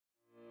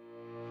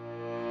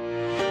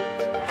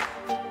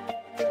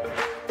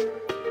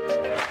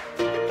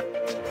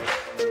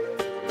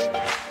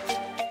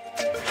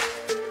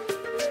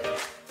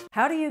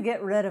How do you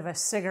get rid of a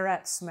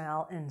cigarette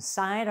smell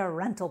inside a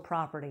rental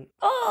property?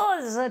 Oh,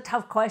 this is a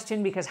tough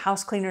question because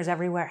house cleaners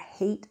everywhere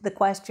hate the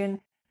question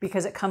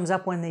because it comes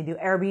up when they do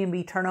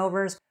Airbnb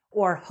turnovers,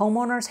 or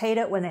homeowners hate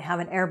it when they have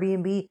an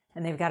Airbnb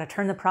and they've got to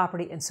turn the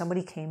property and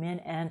somebody came in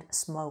and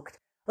smoked.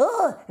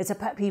 Oh, it's a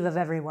pet peeve of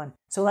everyone.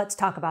 So let's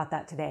talk about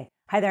that today.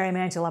 Hi there, I'm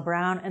Angela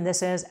Brown and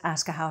this is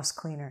Ask a House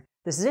Cleaner.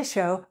 This is a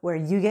show where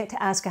you get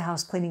to ask a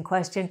house cleaning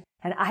question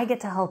and I get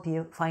to help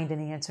you find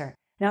an answer.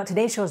 Now,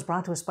 today's show is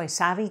brought to us by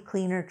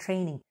SavvyCleaner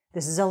Training.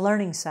 This is a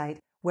learning site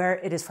where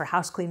it is for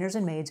house cleaners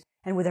and maids,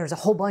 and where there's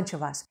a whole bunch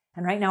of us.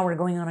 And right now we're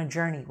going on a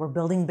journey. We're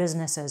building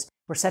businesses.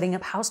 We're setting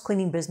up house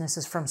cleaning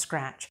businesses from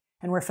scratch.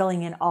 And we're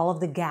filling in all of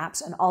the gaps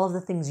and all of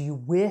the things you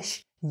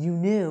wish you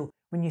knew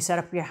when you set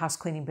up your house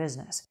cleaning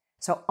business.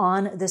 So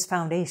on this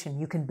foundation,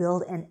 you can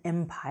build an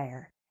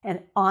empire.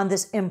 And on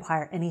this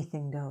empire,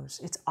 anything goes.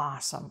 It's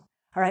awesome.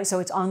 All right, so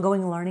it's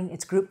ongoing learning,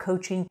 it's group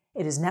coaching,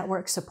 it is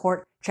network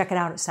support. Check it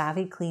out at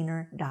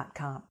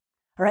SavvyCleaner.com.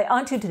 All right,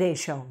 on to today's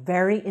show.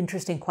 Very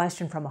interesting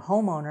question from a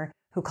homeowner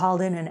who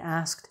called in and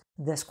asked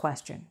this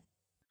question.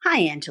 Hi,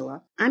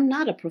 Angela. I'm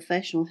not a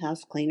professional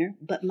house cleaner,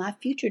 but my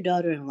future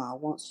daughter-in-law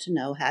wants to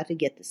know how to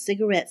get the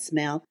cigarette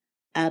smell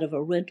out of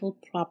a rental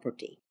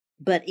property,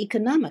 but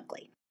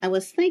economically. I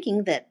was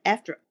thinking that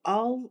after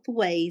all the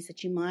ways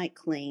that you might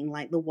clean,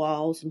 like the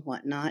walls and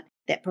whatnot,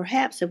 that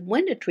perhaps if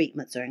window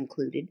treatments are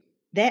included,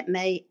 that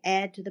may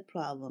add to the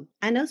problem.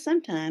 I know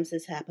sometimes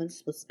this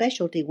happens with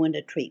specialty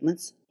window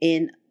treatments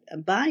in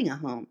buying a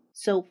home.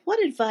 So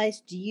what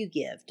advice do you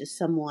give to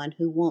someone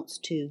who wants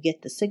to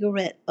get the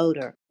cigarette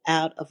odor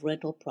out of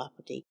rental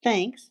property?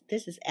 Thanks.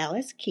 This is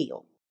Alice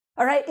Keel.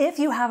 All right, if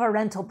you have a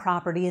rental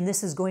property and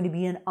this is going to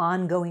be an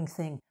ongoing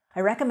thing,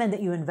 I recommend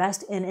that you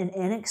invest in an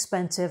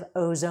inexpensive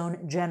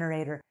ozone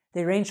generator.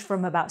 They range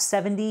from about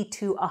 $70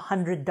 to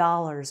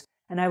 $100.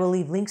 And I will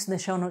leave links in the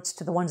show notes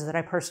to the ones that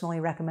I personally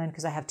recommend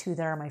because I have two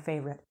that are my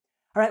favorite.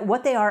 All right,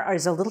 what they are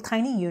is a little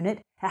tiny unit.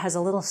 It has a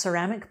little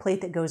ceramic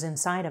plate that goes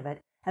inside of it.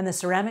 And the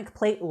ceramic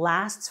plate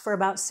lasts for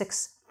about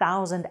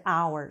 6,000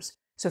 hours.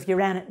 So if you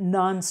ran it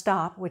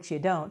nonstop, which you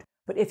don't,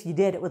 but if you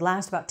did, it would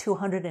last about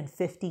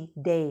 250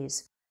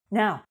 days.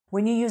 Now,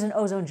 when you use an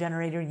ozone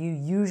generator, you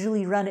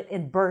usually run it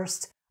in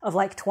bursts of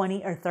like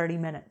 20 or 30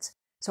 minutes.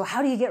 So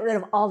how do you get rid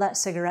of all that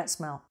cigarette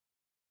smell?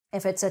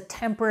 If it's a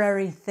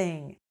temporary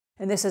thing,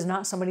 and this is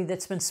not somebody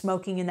that's been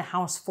smoking in the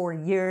house for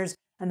years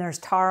and there's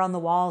tar on the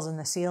walls and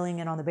the ceiling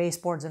and on the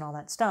baseboards and all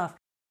that stuff.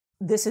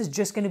 This is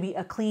just going to be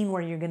a clean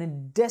where you're going to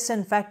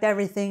disinfect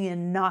everything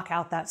and knock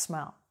out that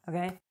smell,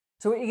 okay?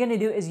 So what you're going to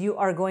do is you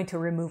are going to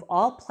remove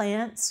all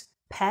plants,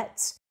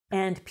 pets,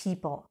 and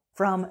people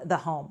from the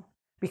home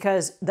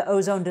because the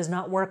ozone does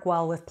not work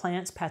well with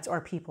plants, pets,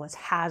 or people. It's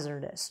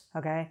hazardous,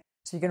 okay?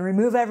 So you're going to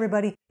remove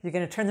everybody. You're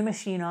going to turn the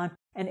machine on.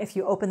 And if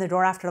you open the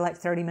door after like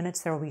 30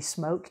 minutes, there will be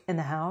smoke in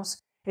the house.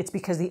 It's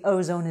because the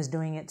ozone is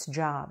doing its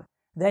job.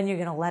 Then you're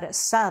going to let it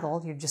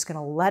settle. You're just going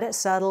to let it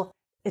settle.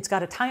 It's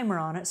got a timer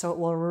on it, so it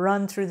will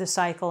run through the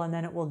cycle and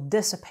then it will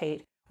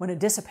dissipate. When it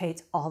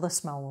dissipates, all the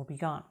smell will be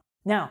gone.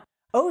 Now,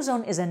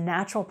 ozone is a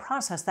natural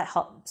process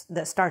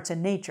that starts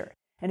in nature.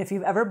 And if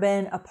you've ever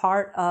been a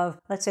part of,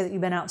 let's say that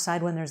you've been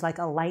outside when there's like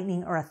a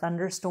lightning or a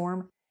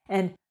thunderstorm,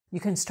 and you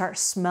can start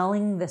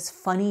smelling this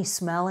funny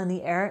smell in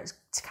the air.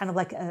 It's kind of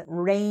like a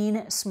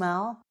rain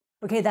smell.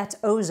 Okay, that's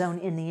ozone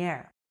in the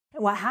air.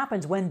 What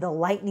happens when the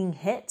lightning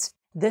hits,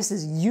 this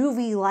is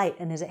UV light,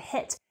 and as it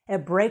hits,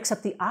 it breaks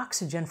up the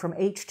oxygen from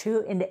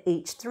H2 into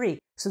H3.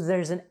 So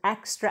there's an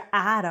extra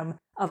atom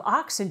of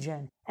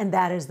oxygen, and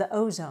that is the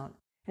ozone.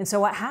 And so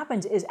what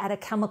happens is at a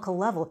chemical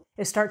level,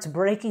 it starts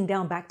breaking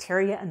down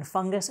bacteria and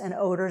fungus and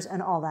odors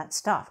and all that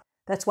stuff.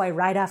 That's why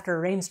right after a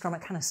rainstorm,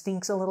 it kind of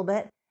stinks a little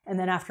bit, and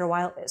then after a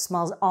while, it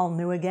smells all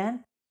new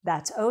again.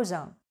 That's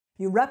ozone.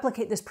 You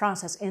replicate this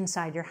process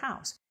inside your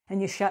house.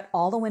 And you shut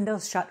all the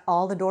windows, shut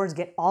all the doors,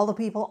 get all the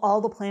people,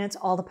 all the plants,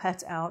 all the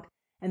pets out.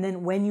 And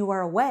then when you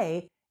are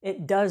away,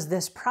 it does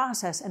this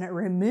process and it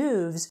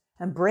removes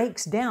and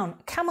breaks down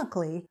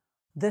chemically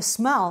the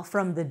smell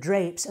from the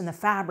drapes and the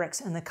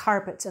fabrics and the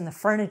carpets and the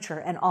furniture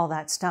and all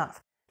that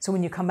stuff. So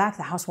when you come back,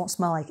 the house won't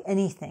smell like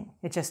anything.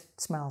 It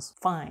just smells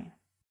fine.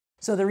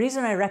 So the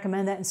reason I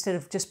recommend that instead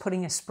of just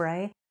putting a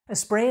spray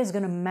is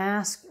going to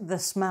mask the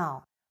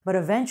smell. But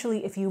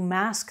eventually, if you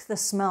mask the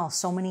smell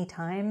so many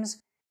times,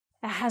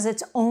 it has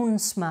its own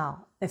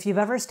smell. If you've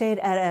ever stayed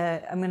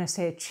at I'm going to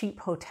say a cheap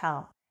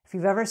hotel. If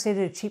you've ever stayed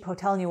at a cheap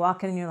hotel and you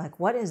walk in and you're like,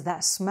 what is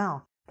that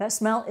smell? That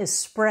smell is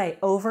spray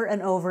over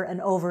and over and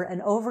over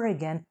and over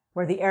again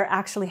where the air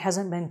actually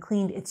hasn't been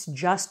cleaned. It's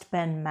just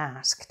been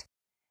masked.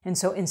 And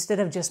so instead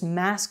of just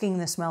masking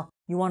the smell,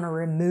 you want to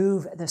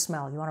remove the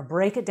smell. You want to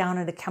break it down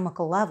at a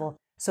chemical level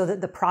so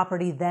that the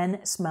property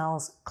then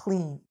smells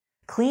clean.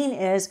 Clean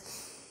is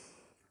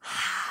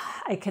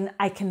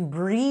I can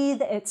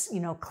breathe. It's,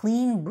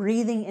 clean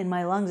breathing in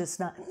my lungs. It's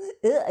not,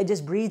 I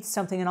just breathed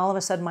something and all of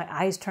a sudden my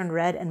eyes turned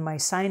red and my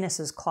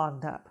sinuses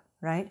clogged up,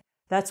 right?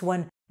 That's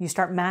when you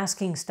start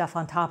masking stuff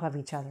on top of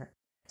each other.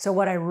 So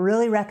what I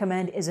really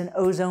recommend is an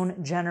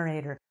ozone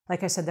generator.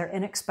 Like I said, they're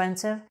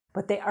inexpensive.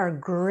 but they are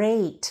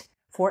great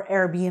for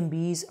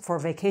Airbnbs, for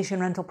vacation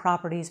rental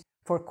properties,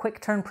 for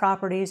quick turn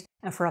properties,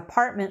 and for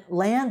apartment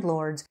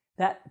landlords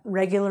that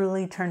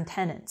regularly turn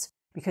tenants,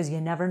 because you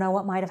never know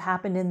what might have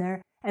happened in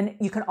there. And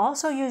you can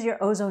also use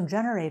your ozone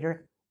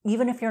generator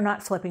even if you're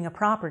not flipping a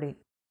property.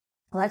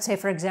 Let's say,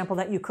 for example,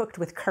 that you cooked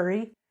with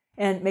curry,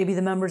 and maybe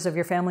the members of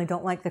your family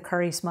don't like the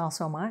curry smell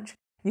so much.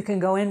 You can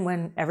go in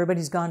when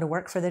everybody's gone to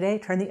work for the day,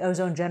 turn the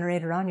ozone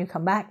generator on, you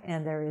come back,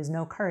 and there is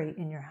no curry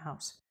in your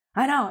house.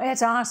 I know,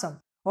 it's awesome.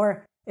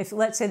 Or if,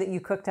 let's say that you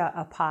cooked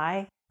a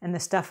pie and the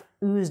stuff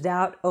oozed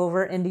out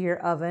over into your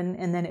oven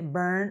and then it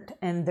burnt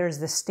and there's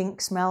the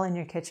stink smell in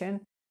your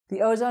kitchen,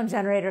 the ozone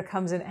generator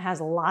comes in, it has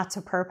lots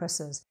of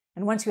purposes.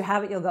 And once you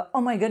have it, you'll go,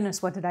 oh my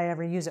goodness, what did I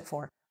ever use it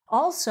for?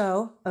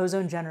 Also,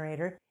 ozone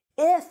generator,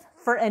 if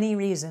for any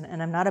reason,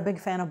 and I'm not a big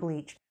fan of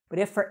bleach, but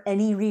if for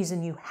any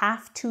reason you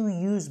have to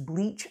use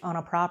bleach on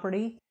a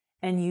property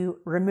and you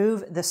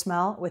remove the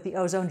smell with the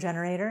ozone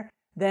generator,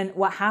 then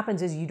what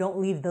happens is you don't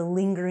leave the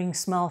lingering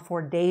smell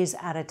for days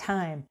at a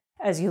time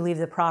as you leave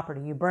the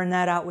property. You burn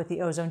that out with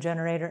the ozone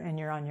generator and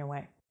you're on your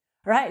way.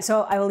 All right,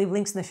 so I will leave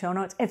links in the show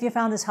notes. If you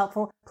found this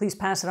helpful, please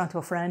pass it on to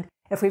a friend.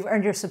 If we've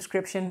earned your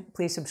subscription,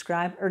 please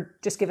subscribe or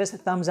just give us a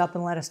thumbs up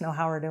and let us know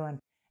how we're doing.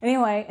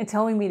 Anyway,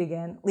 until we meet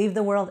again, leave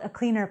the world a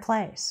cleaner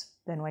place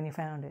than when you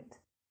found it.